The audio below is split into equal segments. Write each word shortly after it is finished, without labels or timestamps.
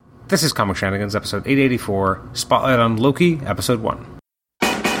This is Comic Shenanigans, episode 884, Spotlight on Loki, episode 1.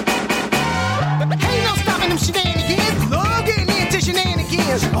 Ain't no stopping them shenanigans. Love getting into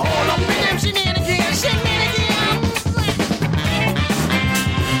shenanigans. All up in them shenanigans. Shenanigans.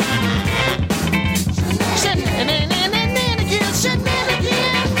 Shenanigans. Shenanigans. Shenanigans.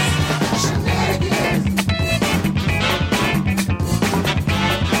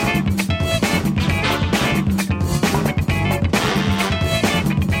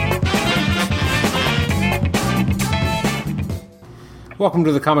 Welcome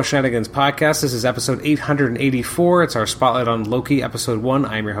to the Comic Shenanigans podcast. This is episode 884. It's our Spotlight on Loki, episode 1.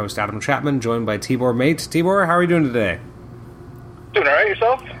 I'm your host, Adam Chapman, joined by Tibor Mate. Tibor, how are you doing today? Doing all right,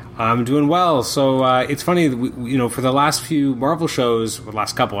 yourself? I'm doing well. So it's funny, for the last few Marvel shows, the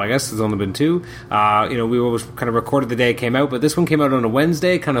last couple, I guess, there's only been 2, we always kind of recorded the day it came out, but this one came out on a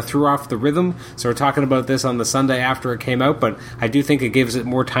Wednesday, kind of threw off the rhythm, so we're talking about this on the Sunday after it came out, but I do think it gives it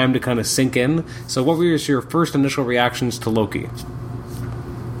more time to kind of sink in. So what were your first initial reactions to Loki?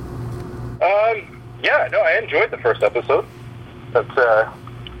 I enjoyed the first episode. That's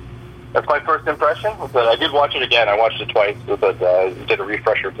my first impression. But I did watch it again. I watched it twice, but did a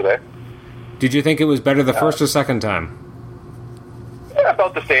refresher today. Did you think it was better the first or second time? Yeah,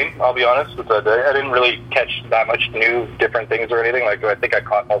 about the same, I'll be honest. But I didn't really catch that much new, different things or anything. Like, I think I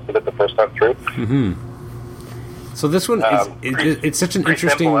caught most of it the first time through. Mm-hmm. So this one, it's such an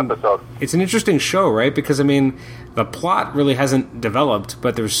interesting episode. It's an interesting show, right? Because, I mean, the plot really hasn't developed,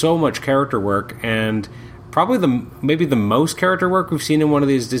 but there's so much character work, and probably maybe the most character work we've seen in one of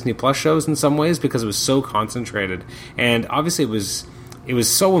these Disney Plus shows in some ways, because it was so concentrated. And obviously it was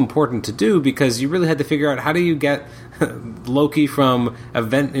so important to do, because you really had to figure out, how do you get Loki from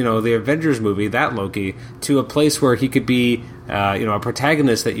the Avengers movie, that Loki, to a place where he could be a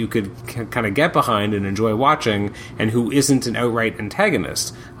protagonist that you could kind of get behind and enjoy watching, and who isn't an outright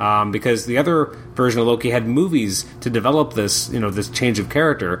antagonist, because the other version of Loki had movies to develop this this change of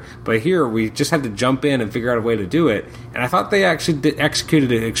character, but here we just had to jump in and figure out a way to do it, and I thought they actually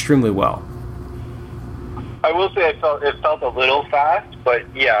executed it extremely well. I will say it felt a little fast, but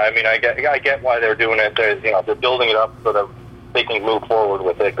yeah, I mean, I get why they're doing it. They're building it up so that they can move forward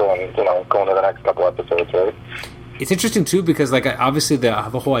with it going to the next couple episodes, right? It's interesting too, because obviously the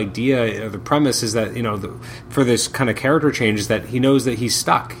whole idea, the premise is that for this kind of character change is that he knows that he's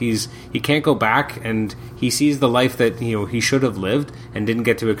stuck. He can't go back, and he sees the life that he should have lived and didn't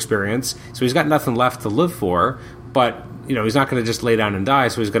get to experience. So he's got nothing left to live for. But he's not going to just lay down and die.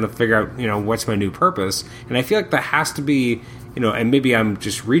 So he's going to figure out what's my new purpose. And I feel like that has to be and maybe I'm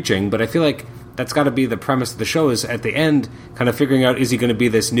just reaching, but I feel like that's got to be the premise of the show, is at the end kind of figuring out, is he going to be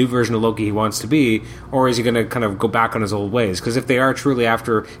this new version of Loki he wants to be, or is he going to kind of go back on his old ways? Because if they are truly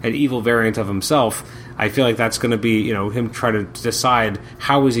after an evil variant of himself, I feel like that's going to be him trying to decide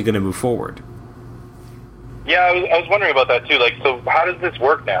how is he going to move forward. Yeah, I was wondering about that too. Like, so how does this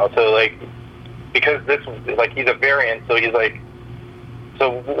work now? So because this he's a variant, so so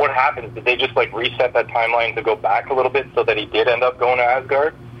what happens? Did they just reset that timeline to go back a little bit so that he did end up going to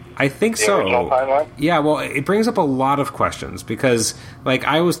Asgard? I think so. Original timeline? Yeah, well, it brings up a lot of questions, because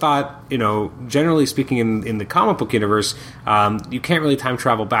I always thought, generally speaking in the comic book universe, you can't really time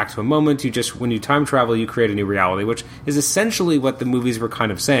travel back to a moment. When you time travel, you create a new reality, which is essentially what the movies were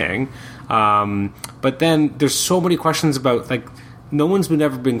kind of saying. But then there's so many questions about no one's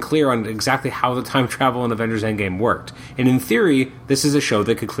ever been clear on exactly how the time travel in Avengers Endgame worked. And in theory, this is a show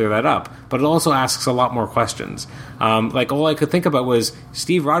that could clear that up. But it also asks a lot more questions. All I could think about was,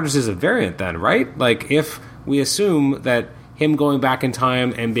 Steve Rogers is a variant then, right? If we assume that him going back in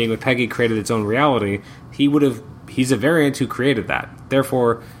time and being with Peggy created its own reality, he's a variant who created that.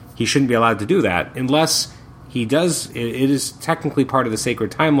 Therefore, he shouldn't be allowed to do that unless he does. It is technically part of the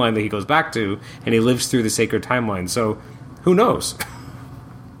sacred timeline that he goes back to, and he lives through the sacred timeline. So who knows?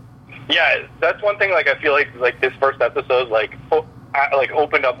 Yeah, that's one thing. I feel like this first episode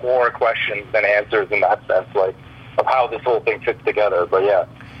opened up more questions than answers in that sense, of how this whole thing fits together. But yeah,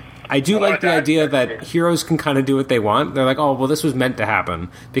 I do like the idea that heroes can kind of do what they want. They're oh, well, this was meant to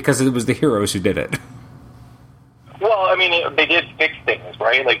happen because it was the heroes who did it. Well, I mean, they did fix things,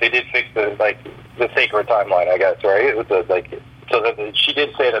 right? They did fix the sacred timeline, I guess, right? It was so that she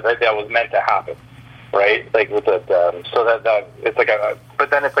did say that was meant to happen. Right, with the so that it's but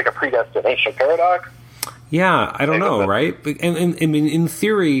then it's a predestination paradox. Yeah, I don't know, right? And I mean, in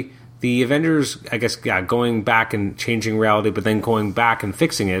theory, the Avengers, I guess, going back and changing reality, but then going back and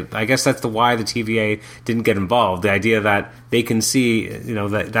fixing it. I guess that's why the TVA didn't get involved. The idea that they can see,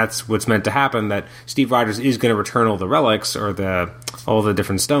 that's what's meant to happen. That Steve Rogers is going to return all the relics or all the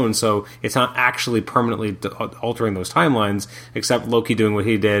different stones. So it's not actually permanently altering those timelines, except Loki doing what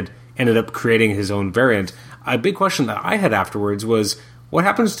he did ended up creating his own variant. A big question that I had afterwards was, what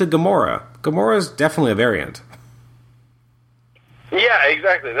happens to Gamora? Gamora is definitely a variant. Yeah,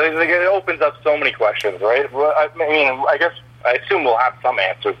 exactly. Like, it opens up so many questions, right? Well, I mean, I assume we'll have some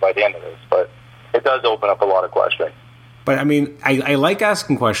answers by the end of this, but it does open up a lot of questions. But, I mean, I like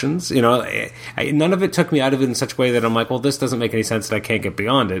asking questions. You know, none of it took me out of it in such a way that I'm like, well, this doesn't make any sense and I can't get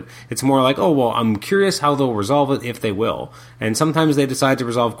beyond it. It's more like, oh, well, I'm curious how they'll resolve it if they will. And sometimes they decide to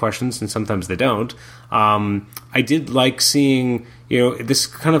resolve questions and sometimes they don't. I did like seeing, you know, this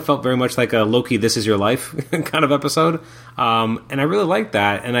kind of felt very much like a Loki, This Is Your Life kind of episode. And I really liked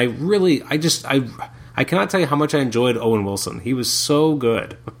that. And I cannot tell you how much I enjoyed Owen Wilson. He was so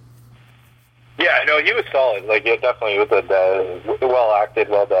good. Yeah, no, he was solid. Like, yeah, definitely was well acted,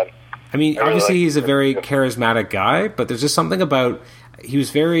 well done. I mean, obviously he's a very charismatic guy, but there's just something about, he was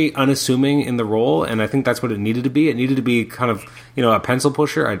very unassuming in the role, and I think that's what it needed to be. It needed to be kind of, you know, a pencil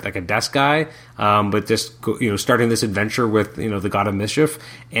pusher, like a desk guy, but just, you know, starting this adventure with, you know, the God of Mischief,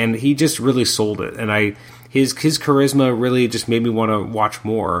 and he just really sold it. And his charisma really just made me want to watch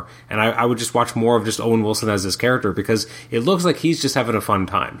more, and I would just watch more of just Owen Wilson as this character, because it looks like he's just having a fun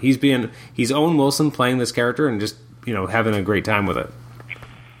time. He's Owen Wilson playing this character and just, you know, having a great time with it.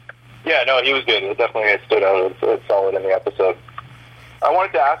 Yeah, no, he was good. It definitely stood out. It was solid in the episode. I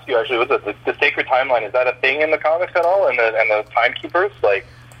wanted to ask you, actually, the Sacred Timeline, is that a thing in the comics at all, and the Timekeepers? Like,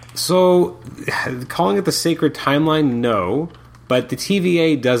 so, calling it the Sacred Timeline, no, but the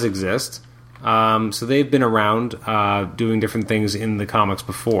TVA does exist. So they've been around doing different things in the comics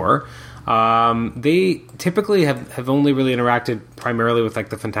before. They typically have only really interacted primarily with like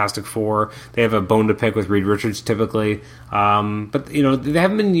the Fantastic Four. They have a bone to pick with Reed Richards typically, but you know, they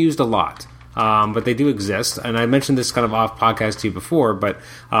haven't been used a lot. But they do exist, and I mentioned this kind of off podcast to you before, but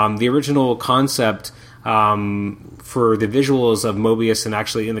the original concept for the visuals of Mobius, and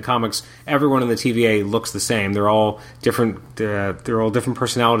actually in the comics, everyone in the TVA looks the same. They're all different. They're all different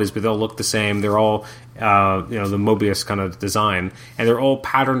personalities, but they'll look the same. They're all you know, the Mobius kind of design, and they're all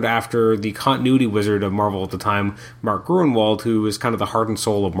patterned after the continuity wizard of Marvel at the time, Mark Gruenwald, who is kind of the heart and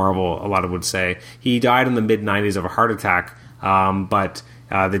soul of Marvel. A lot of would say he died in the mid '90s of a heart attack, but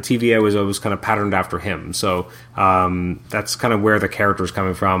the TVA was always kind of patterned after him. So that's kind of where the character is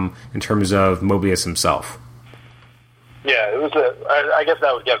coming from in terms of Mobius himself. Yeah, it was. I guess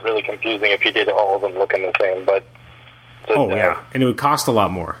that would get really confusing if you did all of them looking the same. But yeah, and it would cost a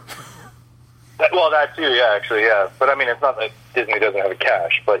lot more. Well, that too. Yeah, actually, yeah. But I mean, it's not that Disney doesn't have a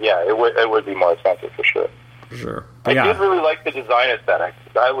cash, but yeah, it would be more expensive for sure. For sure. I did really like the design aesthetic.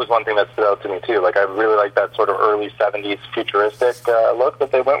 That was one thing that stood out to me too. Like, I really like that sort of early '70s futuristic look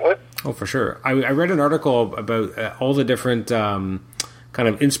that they went with. Oh, for sure. I read an article about all the different kind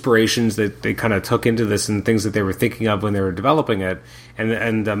of inspirations that they kind of took into this and things that they were thinking of when they were developing it,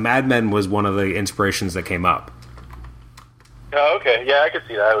 and Mad Men was one of the inspirations that came up. Oh, okay. Yeah, I could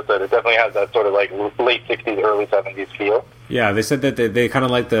see that. It definitely has that sort of like late '60s, early '70s feel. Yeah, they said that they kind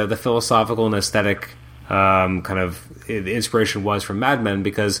of like the philosophical and aesthetic kind of the inspiration was from Mad Men,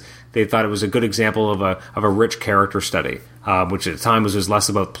 because they thought it was a good example of a rich character study, which at the time was less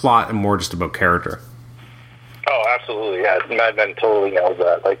about plot and more just about character. Oh, absolutely. Yeah, Mad Men totally nails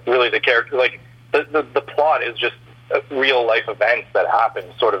that. Like, really, the character, like the plot is just real life events that happen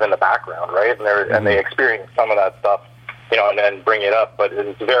sort of in the background, right? And they experience some of that stuff, you know, and then bring it up. But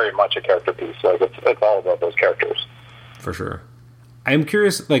it's very much a character piece. Like, it's all about those characters. For sure. I'm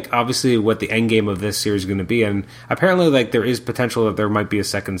curious, like, obviously what the end game of this series is going to be, and apparently, like, there is potential that there might be a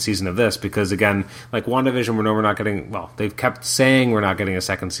second season of this, because, again, like, WandaVision, we know we're not getting, well, they've kept saying we're not getting a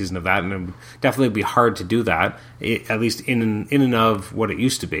second season of that, and it would definitely be hard to do that, at least in and of what it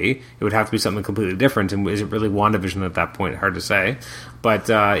used to be. It would have to be something completely different, and is it really WandaVision at that point? Hard to say. But,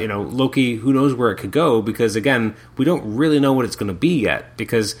 you know, Loki, who knows where it could go, because, again, we don't really know what it's going to be yet,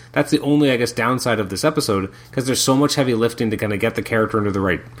 because that's the only, I guess, downside of this episode, because there's so much heavy lifting to kind of get the character into the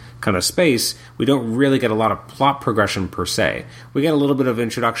right kind of space. We don't really get a lot of plot progression per se. We get a little bit of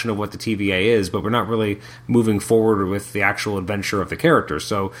introduction of what the TVA is, but we're not really moving forward with the actual adventure of the character.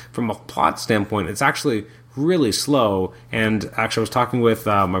 So from a plot standpoint, it's actually really slow. And actually, I was talking with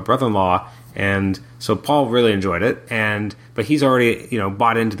my brother-in-law, and so Paul really enjoyed it, but he's already, you know,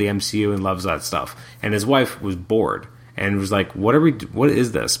 bought into the MCU and loves that stuff. And his wife was bored and was like, what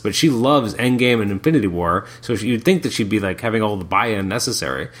is this? But she loves Endgame and Infinity War, so you'd think that she'd be like having all the buy-in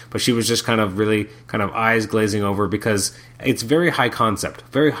necessary, but she was just kind of really kind of eyes glazing over, because it's very high concept,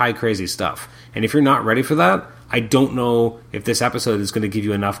 very high crazy stuff. And if you're not ready for that, I don't know if this episode is going to give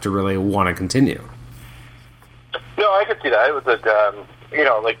you enough to really want to continue. No, I could see that. It was you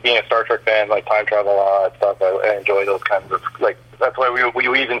know, like being a Star Trek fan, like time travel and all that stuff, I enjoy those kinds of, like, that's why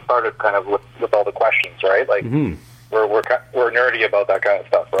we even started kind of with all the questions, right? Like, we're nerdy about that kind of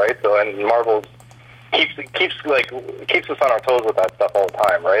stuff, right? So, and Marvel keeps us on our toes with that stuff all the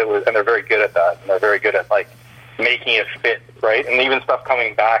time, right? And they're very good at that, and they're very good at, like, making it fit, right? And even stuff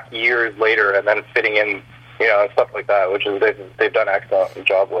coming back years later and then fitting in, you know, and stuff like that, which is they've done an excellent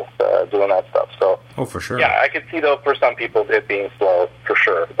job with doing that stuff. So, oh, for sure. Yeah, I could see though for some people it being slow, for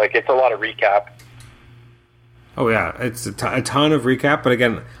sure. Like, it's a lot of recap. Oh yeah, it's a ton of recap. But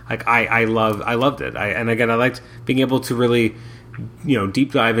again, like I loved it. And again, I liked being able to really, you know,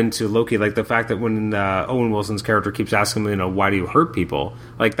 deep dive into Loki. Like the fact that when Owen Wilson's character keeps asking him, you know, why do you hurt people?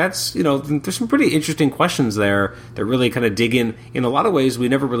 Like that's, you know, there's some pretty interesting questions there that really kind of dig in. In a lot of ways, we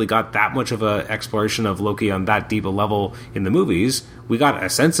never really got that much of an exploration of Loki on that deep a level in the movies. We got a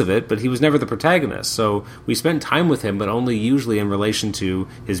sense of it, but he was never the protagonist. So we spent time with him, but only usually in relation to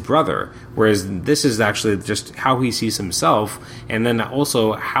his brother. Whereas this is actually just how he sees himself, and then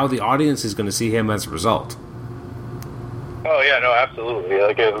also how the audience is going to see him as a result. Oh yeah, no, absolutely.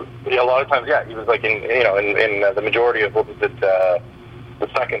 Like a lot of times, yeah, he was like in the majority of what was it, the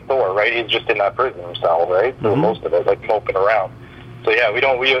second Thor, right? He's just in that prison himself, right? For most of it, like moping around. So yeah, we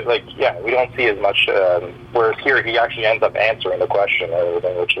don't see as much. Whereas here, he actually ends up answering the question and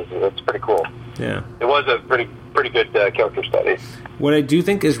everything, which is it's pretty cool. Yeah, it was a pretty good character study. What I do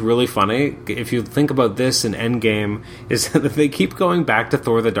think is really funny, if you think about this in Endgame, is that they keep going back to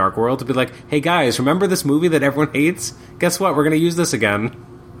Thor: The Dark World to be like, "Hey guys, remember this movie that everyone hates? Guess what? We're going to use this again."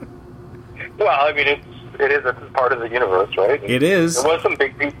 Well, I mean, it is a part of the universe, right? It is. There was some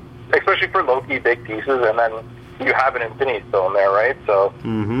big pieces, especially for Loki, big pieces, and then you have an Infinity Stone there, right? So.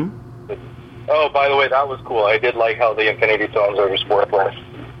 Mm-hmm. Oh, by the way, that was cool. I did like how the Infinity Stones are just worthless,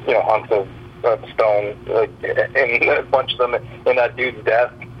 you know, hunks of stone, like, and a bunch of them in that dude's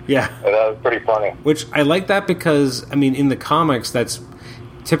desk. Yeah, and that was pretty funny. Which I like that because, I mean, in the comics, that's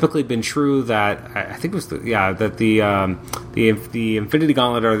typically been true. That I think it was that the Infinity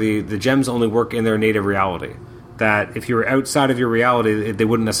Gauntlet or the gems only work in their native reality. That if you were outside of your reality, they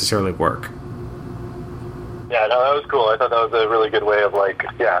wouldn't necessarily work. Yeah, no, that was cool. I thought that was a really good way of, like,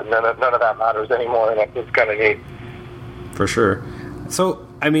 yeah, none of that matters anymore, and it's kind of neat. For sure. So,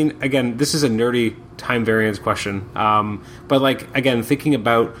 I mean, again, this is a nerdy time variance question, but, like, again, thinking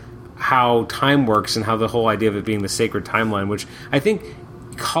about how time works and how the whole idea of it being the sacred timeline, which I think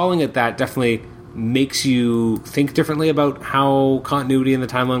calling it that definitely makes you think differently about how continuity in the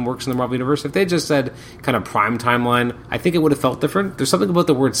timeline works in the Marvel Universe. If they just said kind of prime timeline, I think it would have felt different. There's something about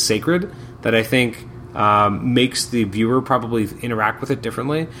the word sacred that I think makes the viewer probably interact with it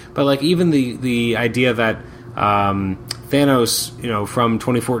differently. But, like, even the idea that Thanos, you know, from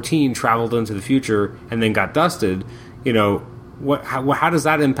 2014 traveled into the future and then got dusted, you know, how does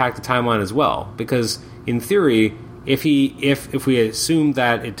that impact the timeline as well? Because in theory, if we assume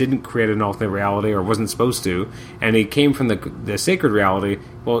that it didn't create an alternate reality or wasn't supposed to, and he came from the sacred reality,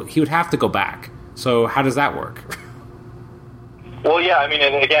 well, he would have to go back. So how does that work? Well, yeah, I mean,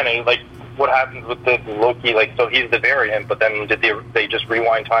 and again, like, what happens with the Loki, like, so he's the variant, but then did they just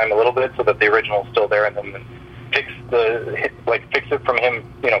rewind time a little bit so that the original's still there and then fix it from him,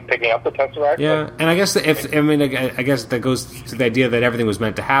 you know, picking up the Tesseract? Yeah, and I guess I guess that goes to the idea that everything was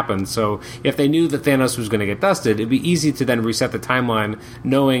meant to happen. So if they knew that Thanos was going to get dusted, it'd be easy to then reset the timeline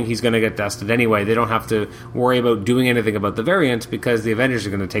knowing he's going to get dusted anyway. They don't have to worry about doing anything about the variant because the Avengers are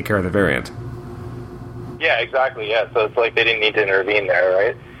going to take care of the variant. Yeah, exactly, yeah. So it's like they didn't need to intervene there,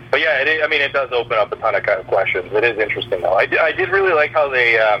 right? But yeah, it does open up a ton of kind of questions. It is interesting, though. I did really like how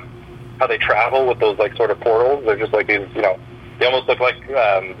they travel with those, like, sort of portals. They're just like these, you know, they almost look like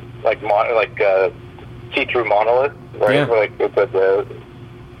see-through monoliths, right? Yeah. Like that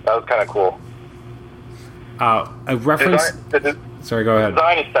was kind of cool. A reference. Sorry, go ahead. The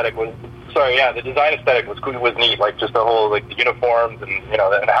design aesthetic was neat. Like, just the whole, like, the uniforms and, you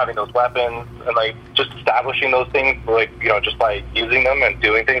know, and having those weapons and, like, just establishing those things, like, you know, just by using them and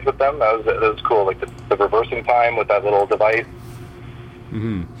doing things with them. That was cool. Like the reversing time with that little device.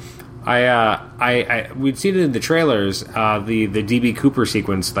 Mm-hmm. We'd seen it in the trailers, the DB Cooper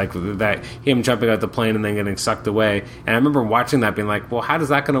sequence, like that, him jumping out the plane and then getting sucked away. And I remember watching that, being like, well, how is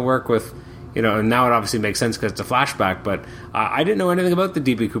that going to work with, you know? And now it obviously makes sense because it's a flashback. But I didn't know anything about the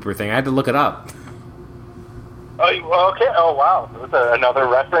DB Cooper thing. I had to look it up. Oh, okay. Oh, wow. Was another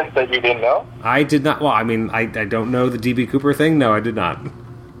reference that you didn't know? I did not. Well, I mean, I don't know the DB Cooper thing. No, I did not.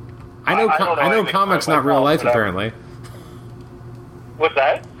 I know comics, not real life, apparently. What's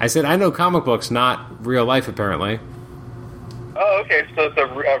that? I said I know comic books, not real life, apparently. Oh, okay. So it's a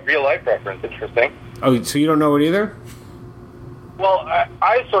real life reference. Interesting. Oh, so you don't know it either? Well,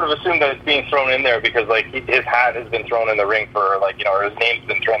 I sort of assume that it's being thrown in there because, like, his hat has been thrown in the ring for, like, you know, or his name's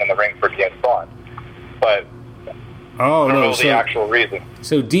been thrown in the ring for James Bond. But I don't know the actual reason.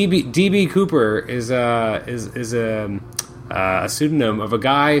 So DB Cooper is a pseudonym of a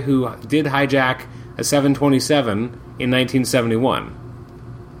guy who did hijack a 727 in 1971.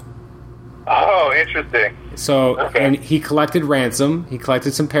 Oh, interesting. So, okay. And he collected ransom, he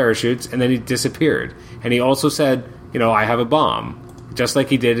collected some parachutes, and then he disappeared. And he also said, you know, I have a bomb, just like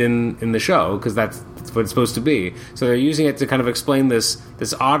he did in the show, because that's what it's supposed to be. So they're using it to kind of explain this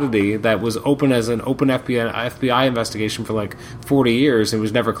oddity that was open as an open FBI investigation for like 40 years and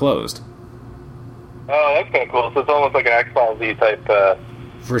was never closed. Oh, that's kind of cool. So it's almost like an X-Files-y type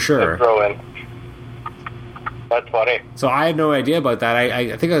for sure. throw in. That's funny. So I had no idea about that.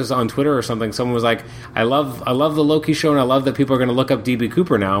 I think I was on Twitter or something. Someone was like, I love the Loki show, and I love that people are going to look up DB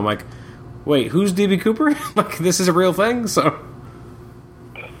Cooper now. I'm like, wait, who's DB Cooper? Like, this is a real thing? So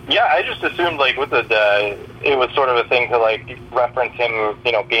yeah, I just assumed, like, with it was sort of a thing to, like, reference him,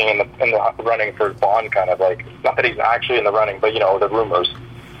 you know, being in the running for Bond, kind of, like, not that he's actually in the running, but, you know, the rumors.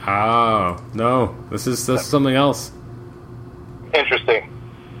 Oh, no. This is something else. Interesting.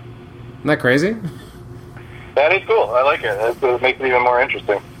 Isn't that crazy? That is cool. I like it. It makes it even more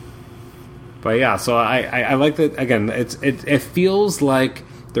interesting. But yeah, so I like that. Again, it feels like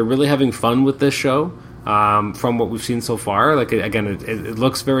they're really having fun with this show. From what we've seen so far, like again, it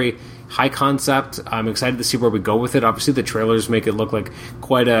looks very high concept. I'm excited to see where we go with it. Obviously, the trailers make it look like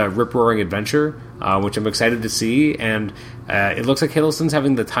quite a rip-roaring adventure, which I'm excited to see. And it looks like Hiddleston's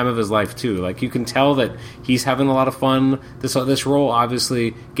having the time of his life too. Like, you can tell that he's having a lot of fun. This role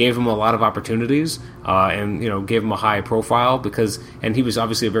obviously gave him a lot of opportunities, and, you know, gave him a high profile and he was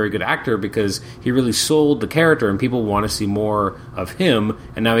obviously a very good actor because he really sold the character, and people want to see more of him.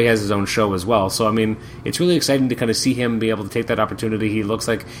 And now he has his own show as well. So I mean, it's really exciting to kind of see him be able to take that opportunity. He looks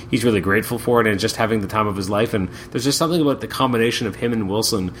like he's really grateful for it and just having the time of his life. And there's just something about the combination of him and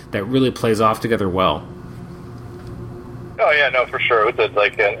Wilson that really plays off together well. Oh yeah, no, for sure. It's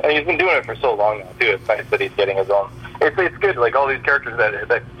like, and he's been doing it for so long now too. It's nice that he's getting his own. It's good. Like, all these characters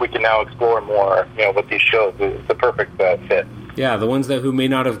that we can now explore more, you know, with these shows. It's the perfect fit. Yeah, the ones who may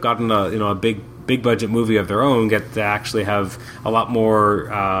not have gotten a big budget movie of their own get to actually have a lot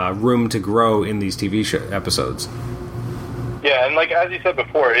more room to grow in these TV episodes. Yeah, and like, as you said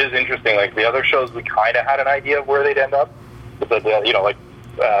before, it is interesting. Like, the other shows, we kind of had an idea of where they'd end up. But, you know, like,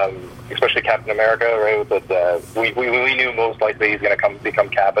 especially Captain America, right? But we knew most likely he's going to become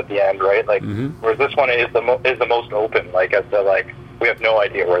Cap at the end, right? Like, whereas this one is the most open. Like, as to, like, we have no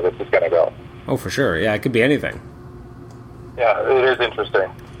idea where this is going to go. Oh, for sure. Yeah, it could be anything. Yeah, it is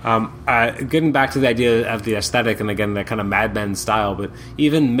interesting. Getting back to the idea of the aesthetic, and again, that kind of Mad Men style, but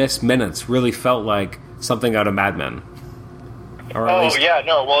even Miss Minutes really felt like something out of Mad Men. Yeah,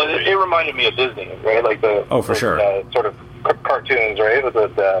 no. Well, it reminded me of Disney, right? Like sure. Sort of cartoons, right? With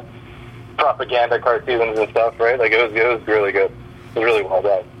the propaganda cartoons and stuff, right? Like, it was really good. It was really well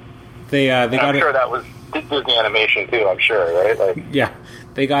done. I'm sure that was Disney Animation too. I'm sure, right? Like, yeah,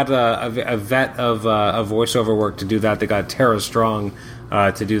 they got a vet of voiceover work to do that. They got Tara Strong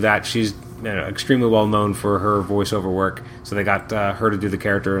to do that. She's extremely well known for her voiceover work, so they got her to do the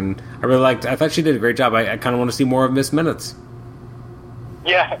character, and I thought she did a great job. I kind of want to see more of Miss Minutes.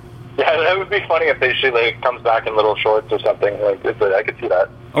 Yeah, that would be funny if she like comes back in little shorts or something. Like, I could see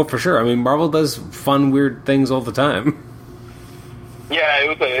that. Oh, for sure. I mean, Marvel does fun, weird things all the time. Yeah,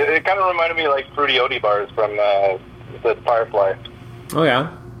 it kind of reminded me of, like, Fruity Oaty bars from the Firefly. Oh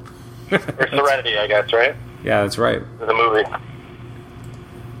yeah, or Serenity, I guess, right? Yeah, that's right. The movie.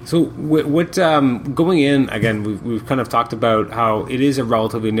 So, what going in, again, we've kind of talked about how it is a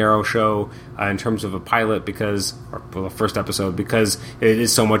relatively narrow show in terms of a pilot the first episode, because it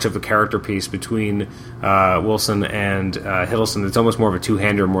is so much of a character piece between Wilson and Hiddleston. It's almost more of a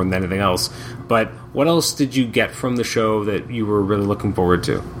two-hander more than anything else. But what else did you get from the show that you were really looking forward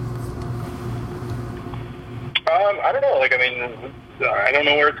to? I don't know. Like, I mean, I don't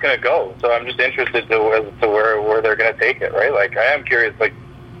know where it's going to go, so I'm just interested to where they're going to take it, right? Like, I am curious, like,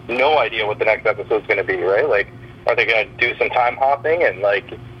 no idea what the next episode's going to be, right? Like, are they going to do some time hopping and, like,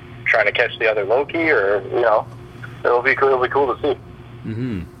 trying to catch the other Loki, or, you know, it'll be cool to see.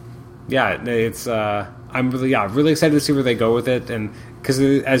 Mm-hmm. Yeah, it's I'm really excited to see where they go with it, and because,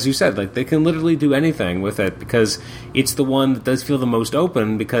 as you said, like, they can literally do anything with it, because it's the one that does feel the most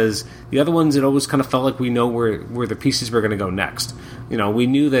open, because the other ones, it always kind of felt like we know where the pieces were going to go next. You know, we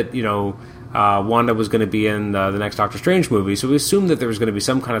knew that, you know, Wanda was going to be in the next Doctor Strange movie, so we assumed that there was going to be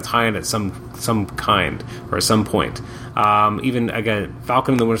some kind of tie-in at some kind, or at some point. Even, again,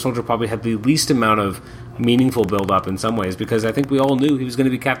 Falcon and the Winter Soldier probably had the least amount of meaningful build-up in some ways, because I think we all knew he was going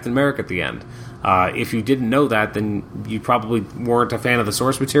to be Captain America at the end. If you didn't know that, then you probably weren't a fan of the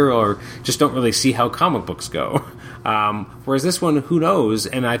source material or just don't really see how comic books go. Whereas this one, who knows?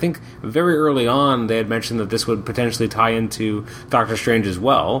 And I think very early on they had mentioned that this would potentially tie into Doctor Strange as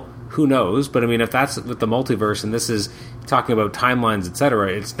well. Who knows? But I mean, if that's with the multiverse and this is talking about timelines,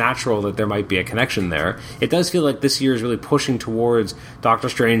 etc., it's natural that there might be a connection there. It does feel like this year is really pushing towards Doctor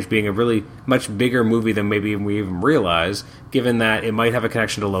Strange being a really much bigger movie than maybe we even realize, given that it might have a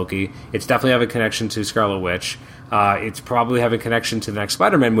connection to Loki. It's definitely have a connection to Scarlet Witch. It's probably have a connection to the next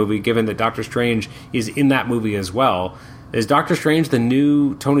Spider-Man movie, given that Doctor Strange is in that movie as well. Is Doctor Strange the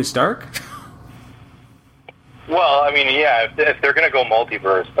new Tony Stark? Well, I mean, yeah, if they're going to go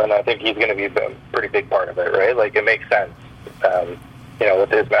multiverse, then I think he's going to be a pretty big part of it, right? Like, it makes sense, with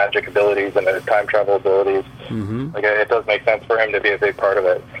his magic abilities and his time travel abilities. Mm-hmm. Like, it does make sense for him to be a big part of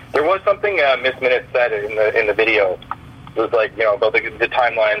it. There was something Miss Minute said in the video. It was like, about the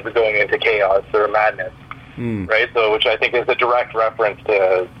timelines going into chaos or madness, right? So, which I think is a direct reference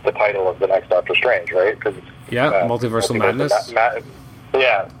to the title of the next Doctor Strange, right? Multiversal Madness.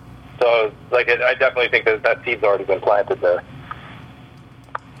 Yeah. So, like, I definitely think that seed's already been planted there.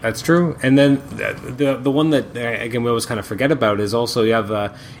 That's true. And then the one that, again, we always kind of forget about is also you have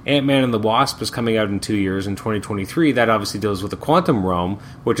Ant-Man and the Wasp is coming out in 2 years, in 2023. That obviously deals with the quantum realm,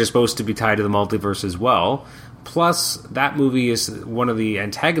 which is supposed to be tied to the multiverse as well. Plus, that movie is one of the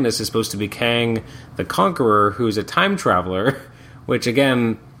antagonists is supposed to be Kang the Conqueror, who's a time traveler, which,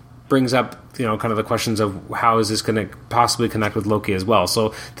 again, brings up kind of the questions of how is this going to possibly connect with Loki as well.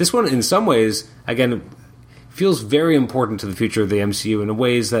 So this one, in some ways, again, feels very important to the future of the MCU in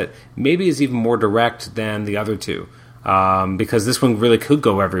ways that maybe is even more direct than the other two, because this one really could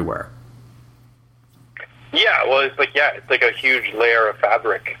go everywhere. Yeah, well, it's like a huge layer of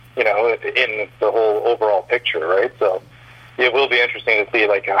fabric, in the whole overall picture, right? So it will be interesting to see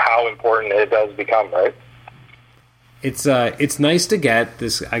like how important it does become, right? It's nice to get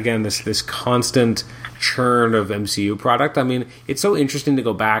this constant churn of MCU product. I mean, it's so interesting to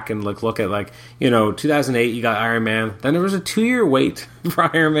go back and look at 2008 you got Iron Man, then there was a 2-year wait for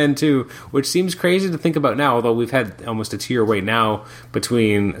Iron Man 2, which seems crazy to think about now, although we've had almost a 2-year wait now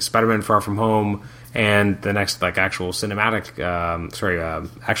between Spider-Man Far From Home and the next actual cinematic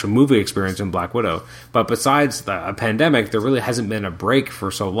actual movie experience in Black Widow. But besides a pandemic, there really hasn't been a break for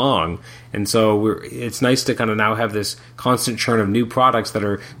so long, and so it's nice to kind of now have this constant churn of new products that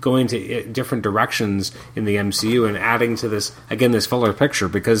are going to different directions in the MCU and adding to this fuller picture,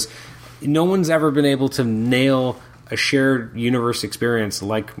 because no one's ever been able to nail a shared universe experience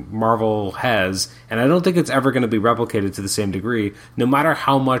like Marvel has, and I don't think it's ever going to be replicated to the same degree, no matter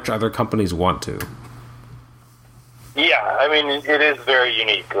how much other companies want to. Yeah, I mean, it is very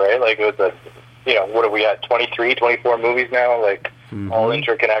unique, right? Like, with what are we at, 23, 24 movies now? Like, all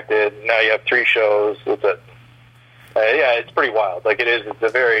interconnected. Now you have 3 shows. It's pretty wild. Like, it's a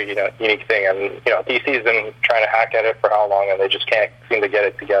very, unique thing. And, DC's been trying to hack at it for how long, and they just can't seem to get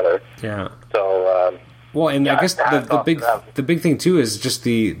it together. Yeah. So, well, and I guess the big thing too is just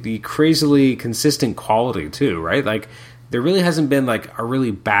the crazily consistent quality too, right? Like, there really hasn't been like a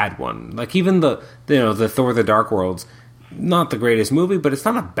really bad one. Like, even the Thor: The Dark Worlds, not the greatest movie, but it's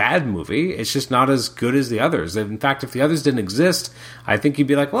not a bad movie. It's just not as good as the others. In fact, if the others didn't exist, I think you'd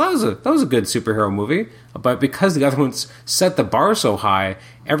be like, well, that was a good superhero movie. But because the other ones set the bar so high,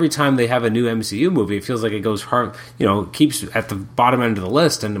 every time they have a new MCU movie, it feels like it goes hard, keeps at the bottom end of the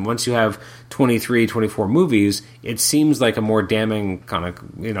list. And once you have 23, 24 movies, it seems like a more damning kind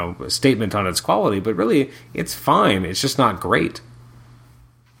of, statement on its quality. But really, it's fine. It's just not great.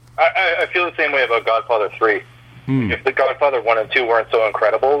 I feel the same way about Godfather 3. If the Godfather 1 and 2 weren't so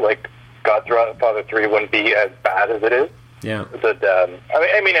incredible, like, Godfather 3 wouldn't be as bad as it is. Yeah. But,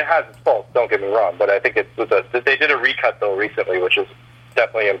 I mean, it has its faults, don't get me wrong, but I think they did a recut, though, recently, which is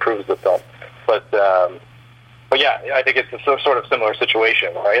definitely improves the film. But yeah, I think it's a sort of similar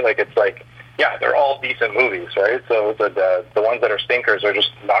situation, right? Like, it's like, yeah, they're all decent movies, right? So the ones that are stinkers are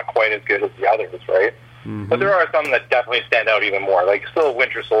just not quite as good as the others, right? Mm-hmm. But there are some that definitely stand out even more. Like, still,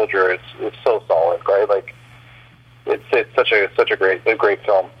 Winter Soldier is so solid, right? Like, it's such a great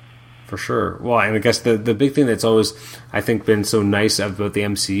film. For sure. Well, and I guess the big thing that's always, I think, been so nice about the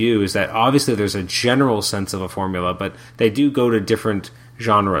MCU is that obviously there's a general sense of a formula, but they do go to different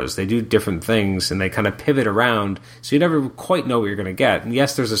genres. They do different things, and they kind of pivot around, so you never quite know what you're going to get. And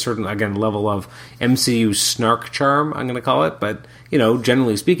yes, there's a certain, again, level of MCU snark charm, I'm going to call it, but,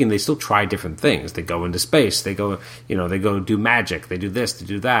 generally speaking, they still try different things. They go into space, they go do magic, they do this, they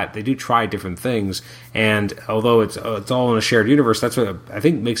do that. They do try different things, and although it's all in a shared universe, that's what I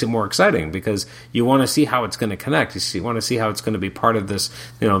think makes it more exciting, because you want to see how it's going to connect. You want to see how it's going to be part of this,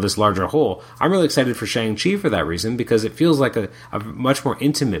 this larger whole. I'm really excited for Shang-Chi for that reason, because it feels like a much more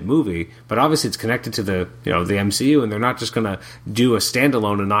intimate movie, but obviously it's connected to the MCU, and they're not just going to do a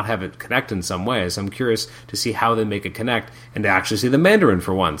standalone and not have it connect in some ways. I'm curious to see how they make it connect, and to actually see the Mandarin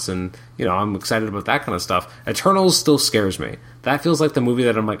for once, and I'm excited about that kind of stuff. Eternals still scares me. That feels like the movie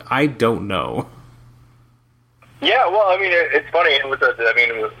that I'm like, I don't know. Yeah, well, I mean, it's funny.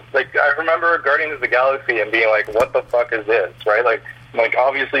 I remember Guardians of the Galaxy and being like, what the fuck is this, right? Like,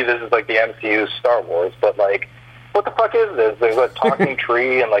 obviously this is like the MCU Star Wars, but like, what the fuck is this? There's a talking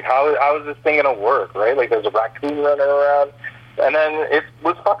tree, and like, how is this thing going to work, right? Like, there's a raccoon running around, and then it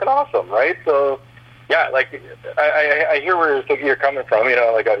was fucking awesome, right? So, yeah, like, I hear where you're coming from,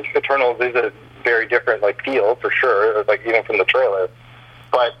 like, Eternals is a very different, like, feel, for sure, like, even from the trailer,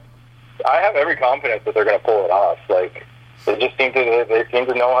 but I have every confidence that they're going to pull it off. Like, they seem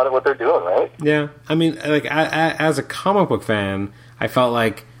to know what they're doing, right? Yeah, I mean, like, as a comic book fan, I felt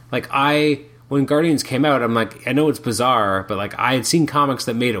like when Guardians came out, I'm like, I know it's bizarre, but like, I had seen comics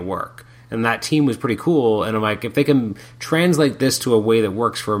that made it work, and that team was pretty cool, and I'm like, if they can translate this to a way that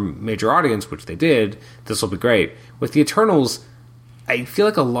works for a major audience, which they did, this will be great. With the Eternals, I feel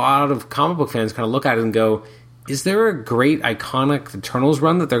like a lot of comic book fans kind of look at it and go, is there a great iconic Eternals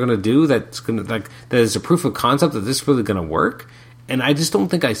run that they're going to do that's going to, like, that is a proof of concept that this is really going to work? And I just don't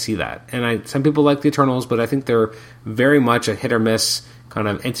think I see that. And some people like the Eternals, but I think they're very much a hit or miss kind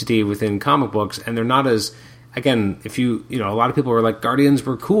of entity within comic books, and they're not as, again, if a lot of people were like, Guardians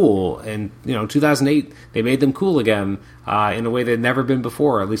were cool, and 2008 they made them cool again in a way they'd never been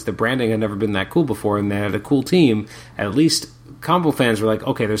before. At least the branding had never been that cool before, and they had a cool team. At least comic book fans were like,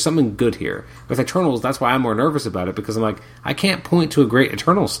 okay, there's something good here. With Eternals, that's why I'm more nervous about it, because I'm like, I can't point to a great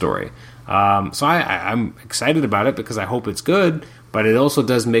Eternals story. So I'm excited about it because I hope it's good, but it also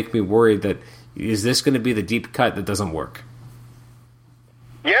does make me worried that, is this going to be the deep cut that doesn't work?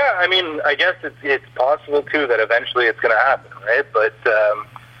 Yeah, I mean, I guess it's possible too that eventually it's going to happen, right? But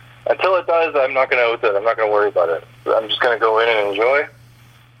until it does, I'm not going to worry about it. I'm just going to go in and enjoy,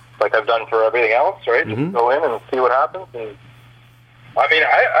 like I've done for everything else, right? Mm-hmm. Just go in and see what happens. And I mean,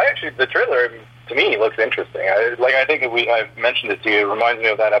 I actually, the trailer to me looks interesting. I think I've mentioned it to you. It reminds me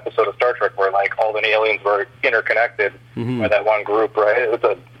of that episode of Star Trek where like all the aliens were interconnected by that one group, right?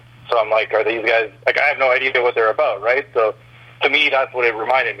 So I'm like, are these guys, like, I have no idea what they're about, right? So to me, that's what it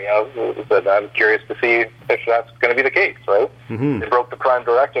reminded me of. But I'm curious to see if that's going to be the case, right? Mm-hmm. They broke the Prime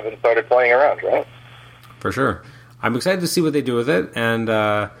Directive and started playing around, right? For sure. I'm excited to see what they do with it, and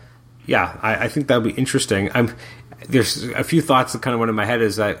I think that'll be interesting. There's a few thoughts that kind of went in my head.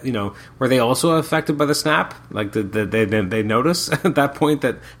 Is that, were they also affected by the snap? Like, they notice at that point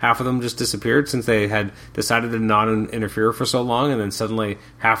that half of them just disappeared since they had decided to not interfere for so long, and then suddenly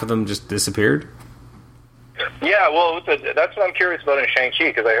half of them just disappeared? Yeah, well, that's what I'm curious about in Shang-Chi,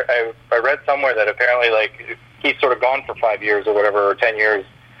 because I read somewhere that apparently, like, he's sort of gone for 5 years or whatever, or 10 years,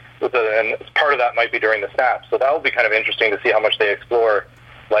 and part of that might be during the snap. So that will be kind of interesting to see how much they explore.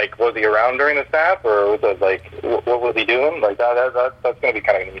 Like, was he around during the snap, or was it, like, what was he doing? Like, that's going to be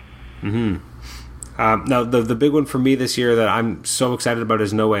kind of neat. Mm-hmm. Now, the big one for me this year that I'm so excited about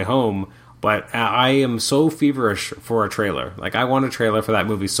is No Way Home, but I am so feverish for a trailer. Like, I want a trailer for that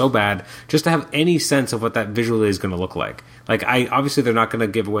movie so bad, just to have any sense of what that visually is going to look like. Like, obviously they're not going to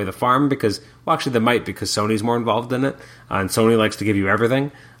give away the farm because, well, actually they might, because Sony's more involved in it, and Sony likes to give you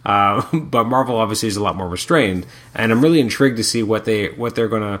everything. But Marvel obviously is a lot more restrained, and I'm really intrigued to see what they're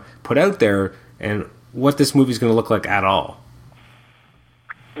going to put out there and what this movie's going to look like at all.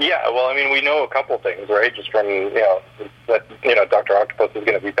 Yeah, well, I mean, we know a couple things, right? Just from that Dr. Octopus is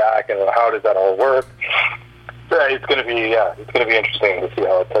going to be back, and how does that all work? It's going to be interesting to see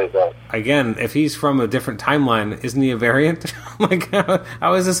how it plays out. Again, if he's from a different timeline, isn't he a variant? Like,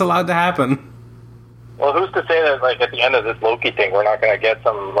 how is this allowed to happen? Well, who's to say that, like, at the end of this Loki thing, we're not going to get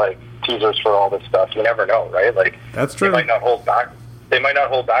some, like, teasers for all this stuff? You never know, right? Like, that's true. They might not hold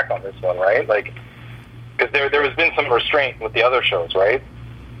back on this one, right? Like, because there has been some restraint with the other shows, right?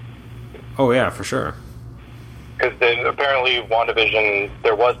 Oh yeah, for sure. Because apparently WandaVision,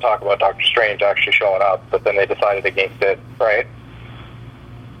 there was talk about Doctor Strange actually showing up, but then they decided against it, right?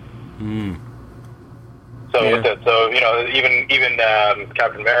 So, Yeah. even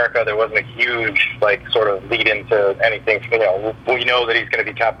Captain America, there wasn't a huge like sort of lead into anything. We know that he's going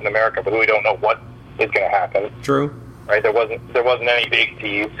to be Captain America, but we don't know what is going to happen. True. Right? There wasn't any big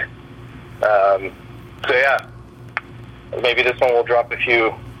tease. So yeah, maybe this one will drop a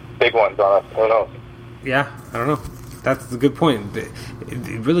few big ones on us. Who knows? Yeah, I don't know. That's a good point.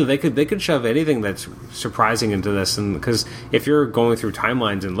 Really, they could shove anything that's surprising into this, and because if you're going through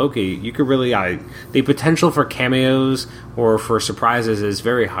timelines in Loki, you could really the potential for cameos or for surprises is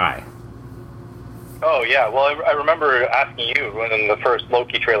very high. Oh yeah, well I remember asking you when the first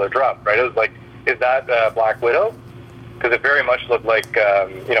Loki trailer dropped. Right, it was like, is that Black Widow? Because it very much looked like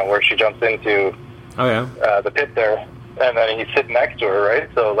where she jumps into the pit there. And then he's sitting next to her, right?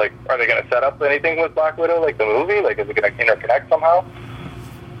 So, like, are they going to set up anything with Black Widow, like the movie? Like, is it going to interconnect somehow?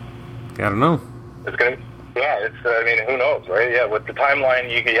 I don't know. It's going to, who knows, right? Yeah, with the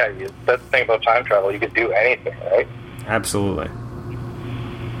timeline, that's the thing about time travel. You could do anything, right? Absolutely.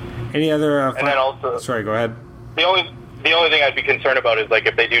 Any other? And then also, sorry, go ahead. The only thing I'd be concerned about is like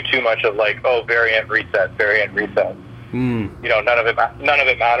if they do too much of like, variant reset. None of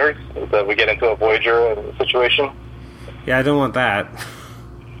it matters. So we get into a Voyager situation. Yeah, I don't want that.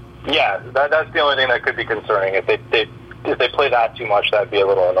 Yeah, that's the only thing that could be concerning. If they play that too much, that'd be a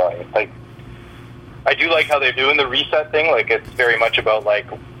little annoying. Like, I do like how they're doing the reset thing. Like, it's very much about like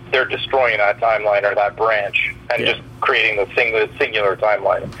they're destroying that timeline or that branch and just creating the singular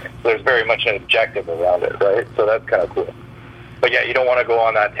timeline. So there's very much an objective around it, right? So that's kind of cool. But yeah, you don't want to go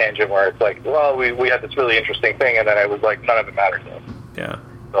on that tangent where it's like, well, we had this really interesting thing, and then it was like none of it matters. Yeah.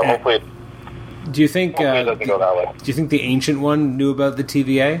 So hopefully. Do you think it doesn't go that way? Do you think the Ancient One knew about the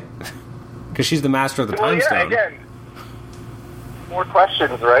TVA? Because she's the master of the time stone. Yeah, again, more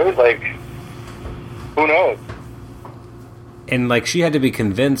questions, right? Like, who knows? And like, she had to be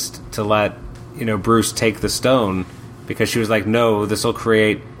convinced to let Bruce take the stone because she was like, no, this will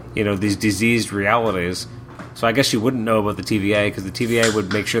create these diseased realities. So I guess she wouldn't know about the TVA because the TVA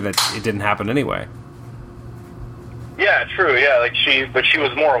would make sure that it didn't happen anyway. Yeah, true. Yeah, but she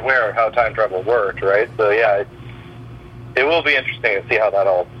was more aware of how time travel worked, right? So yeah, it will be interesting to see how that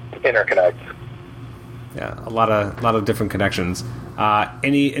all interconnects. Yeah, a lot of different connections.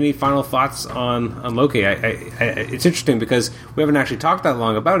 Any final thoughts on Loki? It's interesting because we haven't actually talked that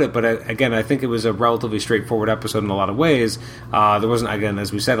long about it, but again, I think it was a relatively straightforward episode in a lot of ways. There wasn't, again,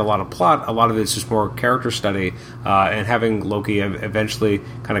 as we said, a lot of plot. A lot of it's just more character study, and having Loki eventually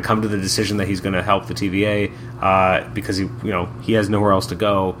kind of come to the decision that he's going to help the TVA because he has nowhere else to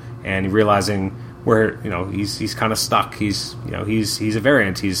go, and realizing where he's kind of stuck. He's a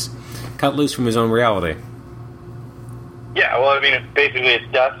variant. He's cut loose from his own reality. Yeah, well, I mean,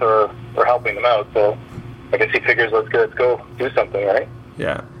 it's death or helping them out. So I guess he figures let's go do something, right?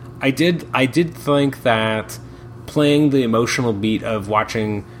 Yeah, I did think that playing the emotional beat of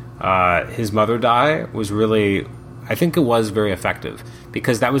watching his mother die was really, I think it was very effective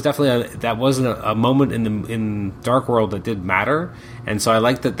because that was definitely that wasn't a moment in Dark World that did matter, and so I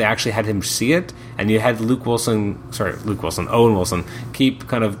liked that they actually had him see it, and you had Owen Wilson keep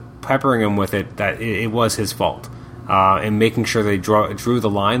kind of peppering him with it that it was his fault. And making sure they drew the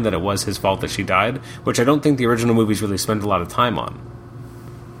line that it was his fault that she died, which I don't think the original movies really spent a lot of time on.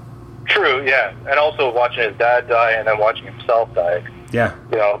 True, yeah. And also watching his dad die and then watching himself die. Yeah.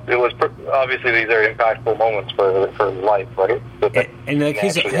 It was obviously these are impactful moments for life, right? And like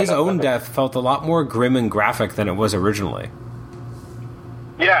his own death felt a lot more grim and graphic than it was originally.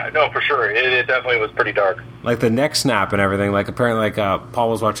 Yeah, no, for sure. It definitely was pretty dark. Like the neck snap and everything. Like apparently, Paul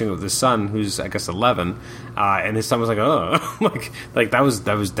was watching it with his son, who's I guess 11, and his son was like, "Oh, like that was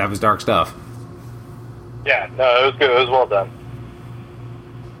dark stuff." Yeah, no, it was good. It was well done.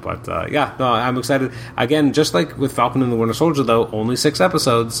 But I'm excited. Again, just like with Falcon and the Winter Soldier, though, only 6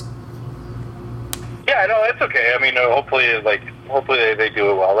 episodes. Yeah, no, it's okay. I mean, hopefully they do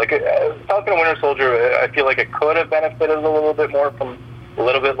it well. Like Falcon and Winter Soldier, I feel like it could have benefited a little bit more from a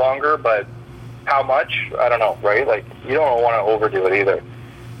little bit longer, but how much? I don't know, right? Like, you don't want to overdo it either.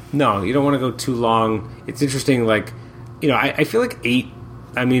 No, you don't want to go too long. It's interesting, like, I feel like 8,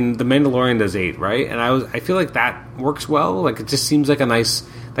 I mean, The Mandalorian does 8, right? And I feel like that works well. Like, it just seems like a nice,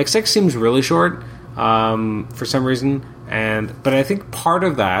 like, 6 seems really short for some reason. But I think part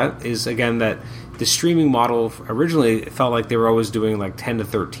of that is, again, that the streaming model originally felt like they were always doing like 10 to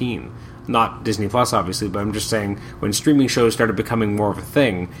 13. Not Disney Plus, obviously, but I'm just saying when streaming shows started becoming more of a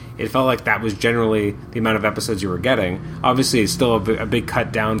thing, it felt like that was generally the amount of episodes you were getting. Obviously, it's still a big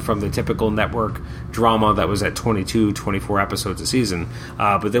cut down from the typical network drama that was at 22, 24 episodes a season.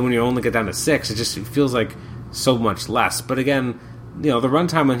 But then when you only get down to 6, it feels like so much less. But again, the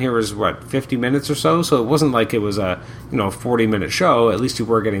runtime on here was, 50 minutes or so? So it wasn't like it was a, 40-minute show. At least you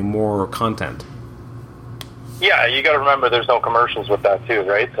were getting more content. Yeah, you got to remember there's no commercials with that too,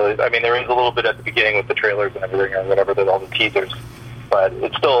 right? So, I mean, there is a little bit at the beginning with the trailers and everything or whatever, there's all the teasers. But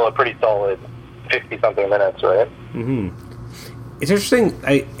it's still a pretty solid 50-something minutes, right? Mm-hmm. It's interesting,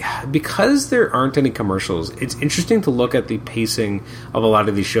 because there aren't any commercials, it's interesting to look at the pacing of a lot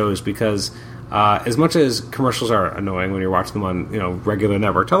of these shows because as much as commercials are annoying when you're watching them on regular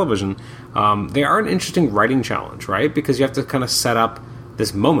network television, they are an interesting writing challenge, right? Because you have to kind of set up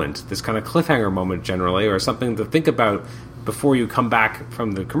this moment, this kind of cliffhanger moment generally, or something to think about before you come back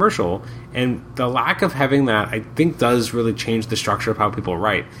from the commercial. And the lack of having that, I think, does really change the structure of how people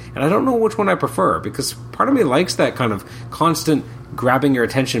write. And I don't know which one I prefer, because part of me likes that kind of constant grabbing your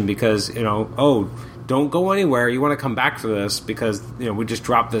attention because, don't go anywhere, you want to come back for this because, we just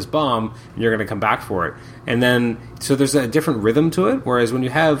dropped this bomb and you're going to come back for it. And then, so there's a different rhythm to it, whereas when you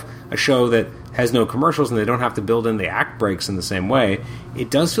have a show that has no commercials and they don't have to build in the act breaks in the same way,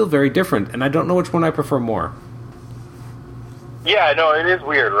 it does feel very different, and I don't know which one I prefer more. Yeah, no, it is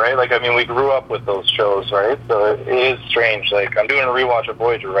weird, right? Like, I mean, we grew up with those shows, right? So it is strange. Like, I'm doing a rewatch of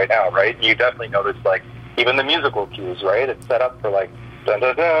Voyager right now, right? You definitely notice, like, even the musical cues, right? It's set up for, like,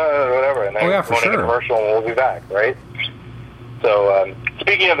 dun-dun-dun, whatever, and then for going sure. into commercial and we'll be back, right? So,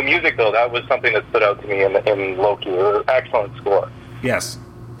 speaking of the music, though, that was something that stood out to me in Loki. It was an excellent score. Yes.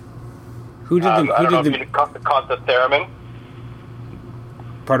 Who did I don't know if you caught the theremin.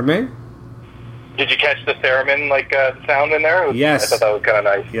 Pardon me? Did you catch the theremin, sound in there? Yes. I thought that was kind of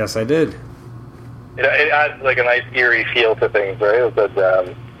nice. Yes, I did. It adds, like, a nice eerie feel to things, right? But,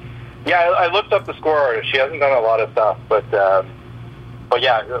 I looked up the score artist. She hasn't done a lot of stuff, but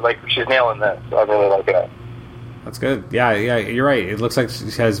yeah, like, she's nailing this. I'm really liking it. That's good. Yeah, you're right. It looks like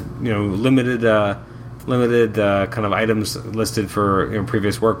she has, limited kind of items listed for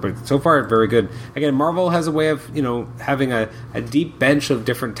previous work, but so far very good. Again, Marvel has a way of having a deep bench of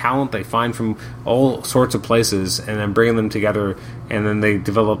different talent they find from all sorts of places, and then bringing them together, and then they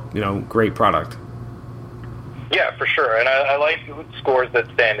develop great product. Yeah, for sure. And I like scores that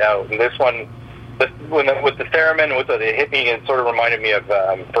stand out. And this one, with the theremin, it hit me and sort of reminded me of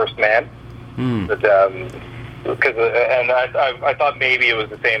First Man. Because I thought maybe it was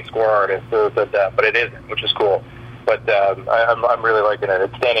the same score artist, but it isn't, which is cool. But I'm really liking it.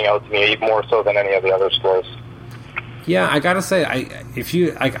 It's standing out to me more so than any of the other scores. Yeah, I gotta say,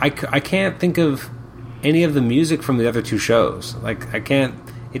 I can't think of any of the music from the other two shows. Like, I can't.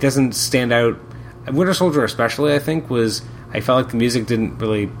 It doesn't stand out. Winter Soldier, especially, I think I felt like the music didn't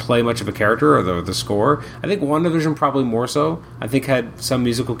really play much of a character, or the score. I think WandaVision probably more so. I think had some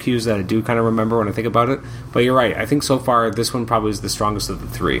musical cues that I do kind of remember when I think about it. But you're right. I think so far this one probably is the strongest of the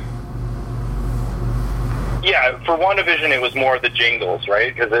three. Yeah, for WandaVision it was more the jingles,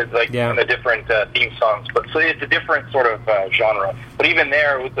 right? Because it's like the different theme songs. But so it's a different sort of genre. But even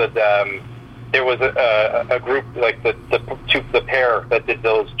there, with there was a group, like the pair that did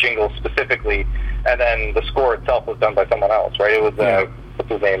those jingles specifically. And then the score itself was done by someone else, right? It was, what's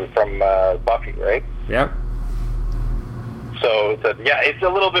his name, from Buffy, right? Yep. So, it's a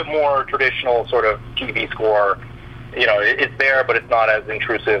little bit more traditional sort of TV score. It's there, but it's not as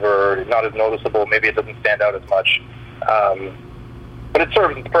intrusive or not as noticeable. Maybe it doesn't stand out as much. But it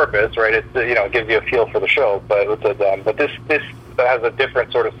serves its purpose, right? It gives you a feel for the show. But this has a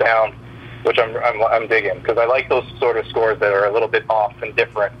different sort of sound, which I'm digging, because I like those sort of scores that are a little bit off and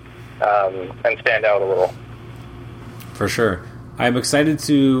different. And stand out a little. For sure. I'm excited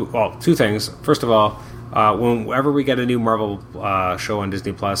to... two things. First of all, whenever we get a new Marvel show on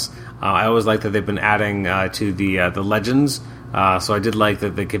Disney+, I always like that they've been adding to the Legends. So I did like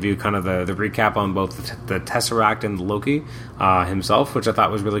that they give you kind of the recap on both the Tesseract and Loki himself, which I thought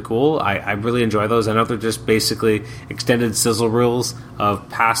was really cool. I really enjoy those. I know they're just basically extended sizzle reels of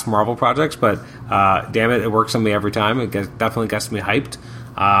past Marvel projects, but damn it works on me every time. It definitely gets me hyped.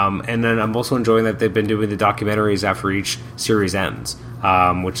 And then I'm also enjoying that they've been doing the documentaries after each series ends,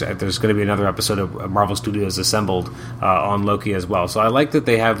 which there's going to be another episode of Marvel Studios Assembled on Loki as well. So I like that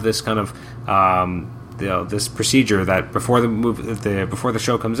they have this kind of this procedure that before the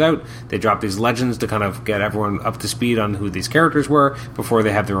show comes out, they drop these legends to kind of get everyone up to speed on who these characters were before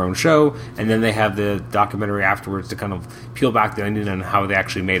they have their own show, and then they have the documentary afterwards to kind of peel back the onion on how they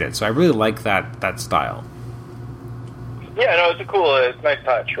actually made it. So I really like that style. Yeah, no, it's a nice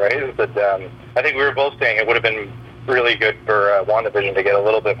touch, right? But I think we were both saying it would have been really good for WandaVision to get a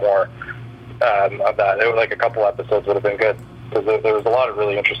little bit more of that. There were like a couple episodes would have been good, because there was a lot of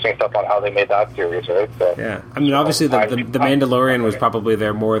really interesting stuff on how they made that series, right? So, yeah, I mean, obviously the Mandalorian was probably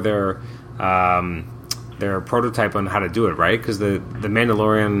their prototype on how to do it, right? Because the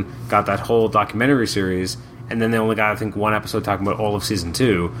Mandalorian got that whole documentary series, and then they only got, I think, one episode talking about all of season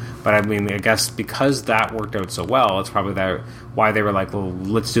 2. But I mean, I guess because that worked out so well, it's probably why they were like, well,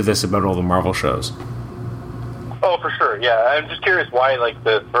 let's do this about all the Marvel shows. Oh, for sure, yeah. I'm just curious why, like,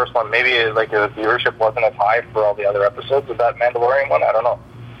 the first one, maybe, like, the viewership wasn't as high for all the other episodes of that Mandalorian one. I don't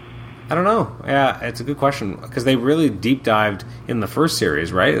know. Yeah, it's a good question, because they really deep dived in the first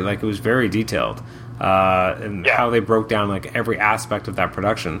series, right? Like, it was very detailed. And how they broke down, like, every aspect of that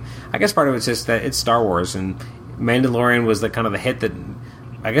production. I guess part of it's just that it's Star Wars, and Mandalorian was the kind of the hit that,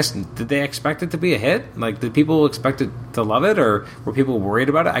 I guess, did they expect it to be a hit? Like, did people expect it to love it, or were people worried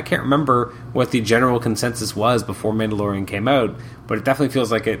about it? I can't remember what the general consensus was before Mandalorian came out, but it definitely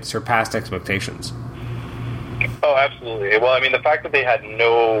feels like it surpassed expectations. Oh, absolutely. Well, I mean, the fact that they had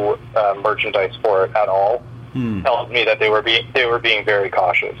no merchandise for it at all tells me that they were being very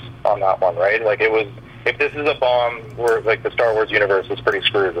cautious on that one, right? Like, it was, if this is a bomb, where like the Star Wars universe is pretty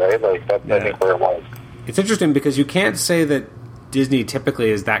screwed, right? Like, that's I think where it was. It's interesting because you can't say that Disney typically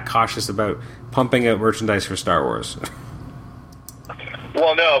is that cautious about pumping out merchandise for Star Wars.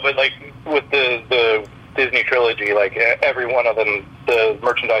 Well, no, but like with the Disney trilogy, like every one of them, the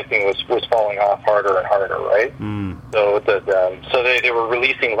merchandising was falling off harder and harder, right? So so they were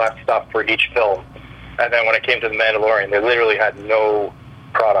releasing less stuff for each film, and then when it came to the Mandalorian, they literally had no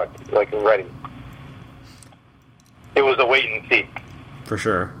product like ready. It was a wait and see. For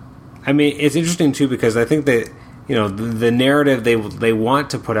sure. I mean, it's interesting too because I think that, you know, the narrative they want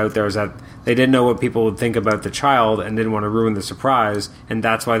to put out there is that they didn't know what people would think about the child and didn't want to ruin the surprise, and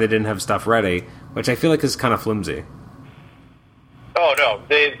that's why they didn't have stuff ready, which I feel like is kind of flimsy. Oh, no.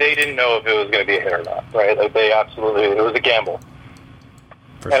 They didn't know if it was going to be a hit or not, right? Like, they absolutely... It was a gamble.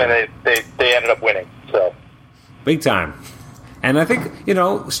 For sure. And they ended up winning, so... Big time. And I think, you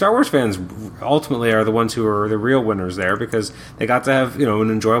know, Star Wars fans ultimately are the ones who are the real winners there because they got to have, you know,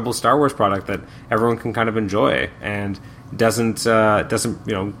 an enjoyable Star Wars product that everyone can kind of enjoy and doesn't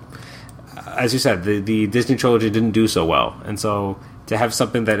you know, as you said, the Disney trilogy didn't do so well. And so to have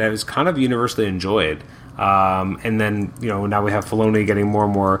something that is kind of universally enjoyed, and then, you know, now we have Filoni getting more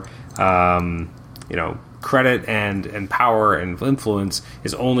and more, you know, credit and power and influence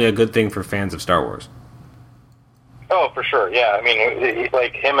is only a good thing for fans of Star Wars. Oh, for sure, yeah. I mean,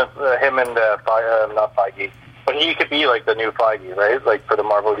 like him and not Feige, but he could be like the new Feige, right? Like for the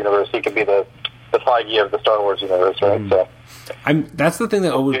Marvel universe, he could be the Feige of the Star Wars universe, right? So, that's the thing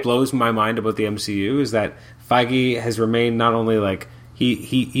that always blows my mind about the MCU is that Feige has remained not only like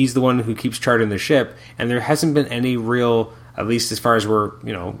he's the one who keeps charting the ship, and there hasn't been any real, at least as far as we're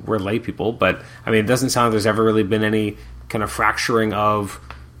lay people, but I mean, it doesn't sound like there's ever really been any kind of fracturing of,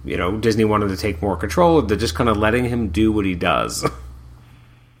 you know, Disney wanted to take more control. They're just kind of letting him do what he does.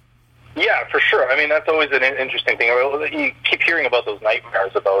 Yeah, for sure. I mean, that's always an interesting thing. You keep hearing about those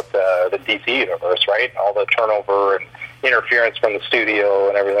nightmares about the DC universe, right? All the turnover and interference from the studio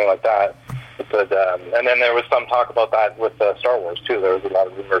and everything like that. But, and then there was some talk about that with Star Wars, too. There was a lot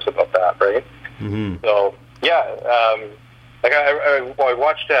of rumors about that, right? Mm-hmm. So, yeah. Like I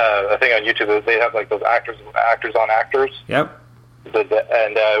watched a thing on YouTube. They have like those actors on actors. Yep. And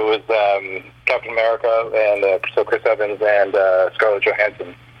it was Captain America and so Chris Evans and Scarlett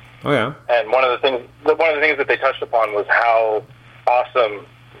Johansson. Oh yeah. And one of the things that they touched upon was how awesome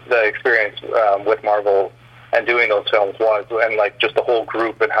the experience with Marvel and doing those films was, and like just the whole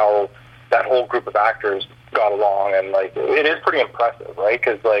group and how that whole group of actors got along, and like it is pretty impressive, right?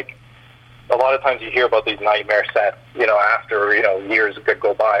 Because like a lot of times you hear about these nightmare sets, you know, after years could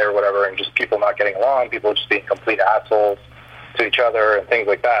go by or whatever, and just people not getting along, people just being complete assholes to each other and things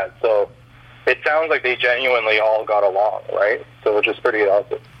like that. So it sounds like they genuinely all got along, right? So which is pretty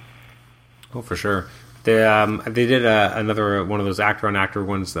awesome. Oh, for sure. They did another one of those actor-on-actor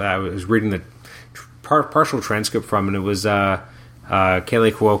ones that I was reading the partial transcript from, and it was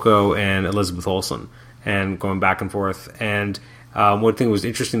Kaylee Cuoco and Elizabeth Olsen, and going back and forth. And one thing that was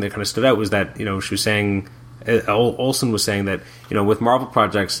interesting that kind of stood out was that, you know, she was saying, Olsen was saying that, you know, with Marvel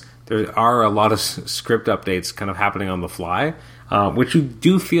projects, there are a lot of script updates kind of happening on the fly, which you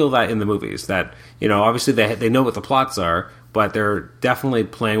do feel that in the movies. That, you know, obviously they know what the plots are, but they're definitely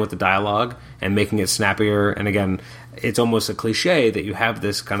playing with the dialogue and making it snappier. And again, it's almost a cliche that you have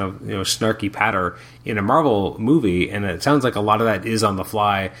this kind of, you know, snarky patter in a Marvel movie, and it sounds like a lot of that is on the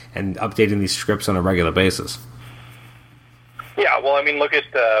fly and updating these scripts on a regular basis. Yeah, well, I mean, look at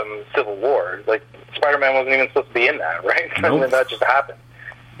Civil War. Like, Spider-Man wasn't even supposed to be in that, right? Nope. I mean, that just happened.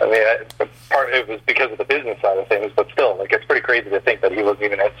 I mean, it was because of the business side of things, but still, like, it's pretty crazy to think that he wasn't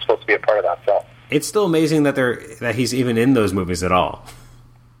even supposed to be a part of that film. It's still amazing that he's even in those movies at all.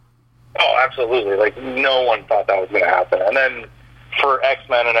 Oh, absolutely. Like, no one thought that was going to happen. And then for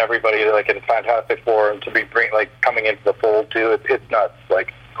X-Men and everybody, like, in Fantastic Four, to be coming into the fold, too, it's nuts.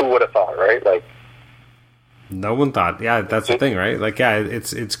 Like, who would have thought, right? Like, no one thought. Yeah, that's the thing, right? Like, yeah,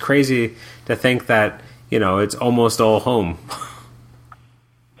 it's crazy to think that, it's almost all home.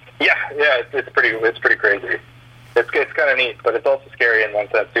 Yeah, it's pretty crazy. It's kind of neat, but it's also scary in one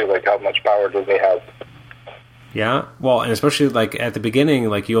sense, too, like, how much power Disney has. Yeah, well, and especially like at the beginning,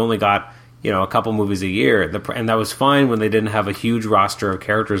 like you only got a couple movies a year, and that was fine when they didn't have a huge roster of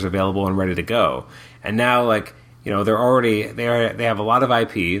characters available and ready to they have a lot of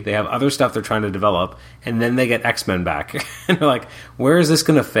IP, they have other stuff they're trying to develop, and then they get X-Men back, and they're like, where is this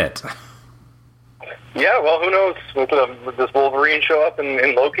going to fit? Yeah, well, who knows? Would this Wolverine show up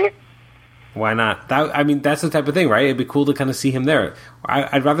in Loki? Why not? That's the type of thing, right? It'd be cool to kind of see him there.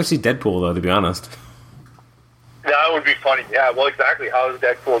 I'd rather see Deadpool though, to be honest. That would be funny. Yeah, well, exactly. How is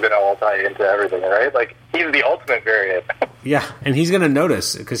Deadpool going to all tie into everything, right? Like, he's the ultimate variant. Yeah, and he's going to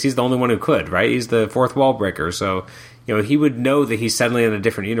notice, because he's the only one who could, right? He's the fourth wall breaker, so, he would know that he's suddenly in a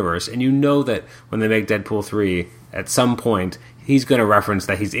different universe, and that when they make Deadpool 3, at some point, he's going to reference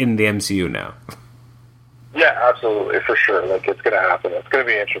that he's in the MCU now. Yeah, absolutely, for sure. Like, it's going to happen. It's going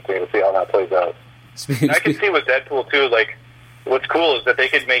to be interesting to see how that plays out. I can see with Deadpool, too, like, what's cool is that they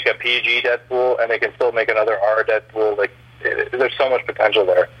could make a PG Deadpool, and they can still make another R Deadpool. Like, there's so much potential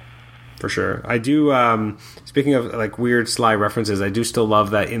there. For sure. I do, speaking of, like, weird, sly references, I do still love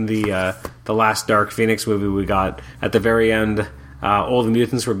that in the last Dark Phoenix movie we got, at the very end, all the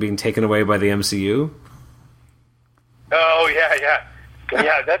mutants were being taken away by the MCU. Oh, yeah.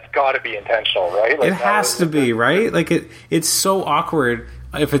 Yeah, that's got to be intentional, right? Like, it has to be, right? Like, it's so awkward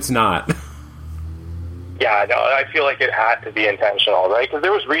if it's not. Yeah, no, I feel like it had to be intentional, right? Because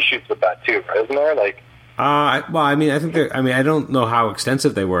there was reshoots with that too, right? Isn't there? Like, I don't know how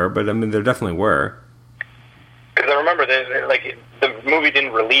extensive they were, but there definitely were. Because I remember that, the movie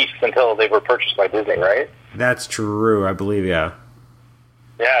didn't release until they were purchased by Disney, right? That's true, I believe. Yeah.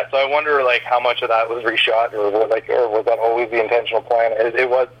 Yeah, so I wonder, how much of that was reshot, or was that always the intentional plan? It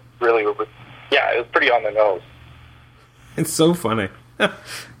was really, yeah, it was pretty on the nose. It's so funny.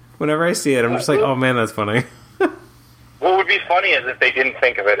 Whenever I see it, I'm just like, oh man, that's funny. What would be funny is if they didn't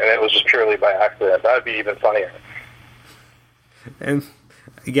think of it and it was just purely by accident. That would be even funnier. And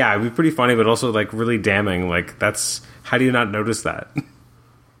yeah, it'd be pretty funny, but also really damning. That's, how do you not notice that?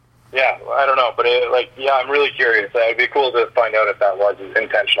 Yeah, I don't know, but I'm really curious. It'd be cool to find out if that was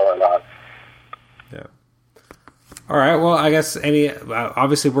intentional or not. Yeah. All right. Well, I guess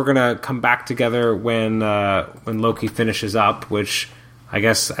obviously we're gonna come back together when Loki finishes up, which I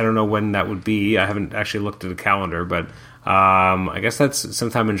guess I don't know when that would be. I haven't actually looked at the calendar, but I guess that's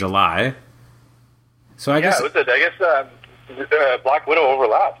sometime in July. So I guess Black Widow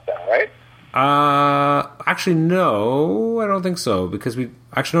overlaps then, right? Actually, no, I don't think so, because no,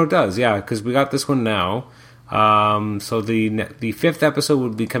 it does, yeah, because we got this one now. So the fifth episode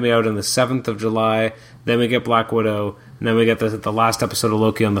would be coming out on the 7th of July. Then we get Black Widow, and then we get the last episode of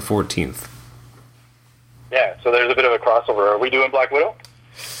Loki on the 14th. Yeah, so there's a bit of a crossover. Are we doing Black Widow?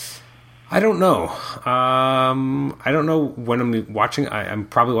 I don't know. I don't know when I'm watching. I'm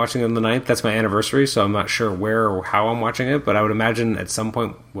probably watching it on the 9th. That's my anniversary, so I'm not sure where or how I'm watching it, but I would imagine at some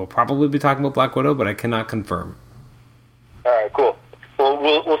point we'll probably be talking about Black Widow, but I cannot confirm. All right, cool. Well,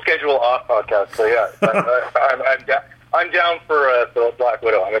 we'll schedule off podcast. So yeah, I'm down for Black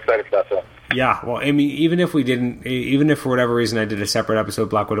Widow. I'm excited for that film. Yeah, well, I mean, even if for whatever reason I did a separate episode of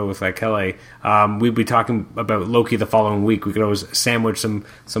Black Widow with Kelly, we'd be talking about Loki the following week. We could always sandwich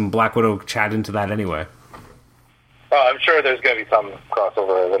some Black Widow chat into that anyway. Oh, I'm sure there's going to be some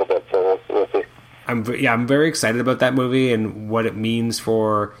crossover a little bit, so we'll see. I'm very excited about that movie and what it means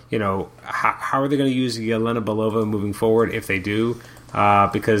for, how are they going to use Yelena Belova moving forward if they do.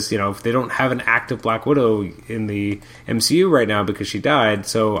 Because, if they don't have an active Black Widow in the MCU right now because she died,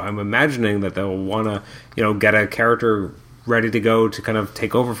 so I'm imagining that they'll want to, get a character ready to go to kind of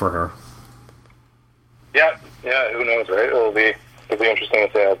take over for her. Yeah, who knows, right? It'll be interesting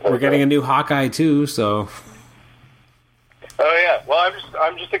to say. We're getting a new Hawkeye too, so. Oh yeah, well,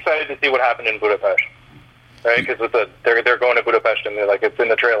 I'm just excited to see what happened in Budapest, right? Because they're going to Budapest and it's in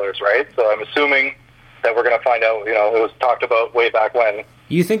the trailers, right? So I'm assuming that we're going to find out, it was talked about way back when.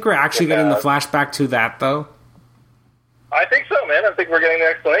 You think we're actually getting the flashback to that, though? I think so, man. I think we're getting the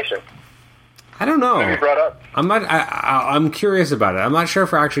explanation. I don't know. Maybe brought up. I'm curious about it. I'm not sure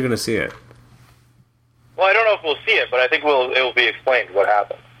if we're actually going to see it. Well, I don't know if we'll see it, but I think it will be explained what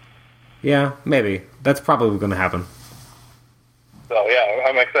happened. Yeah, maybe. That's probably going to happen. So, yeah,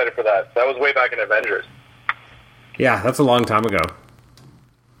 I'm excited for that. That was way back in Avengers. Yeah, that's a long time ago.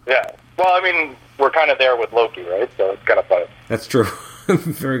 Yeah. Well, I mean, we're kind of there with Loki, right? So it's kind of funny. That's true.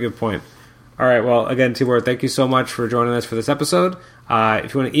 Very good point. All right, well, again, Tibor, thank you so much for joining us for this episode.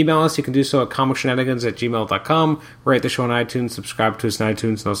 If you want to email us, you can do so at comicshenanigans@gmail.com. Rate the show on iTunes, subscribe to us on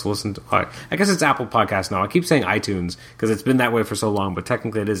iTunes, and also listen to... I guess it's Apple Podcasts now. I keep saying iTunes because it's been that way for so long, but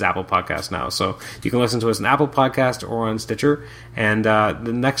technically it is Apple Podcasts now. So you can listen to us on Apple Podcast or on Stitcher. And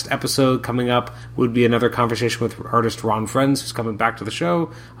the next episode coming up would be another conversation with artist Ron Friends, who's coming back to the show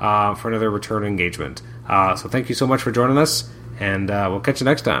for another return engagement. So thank you so much for joining us, and we'll catch you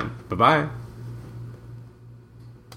next time. Bye-bye.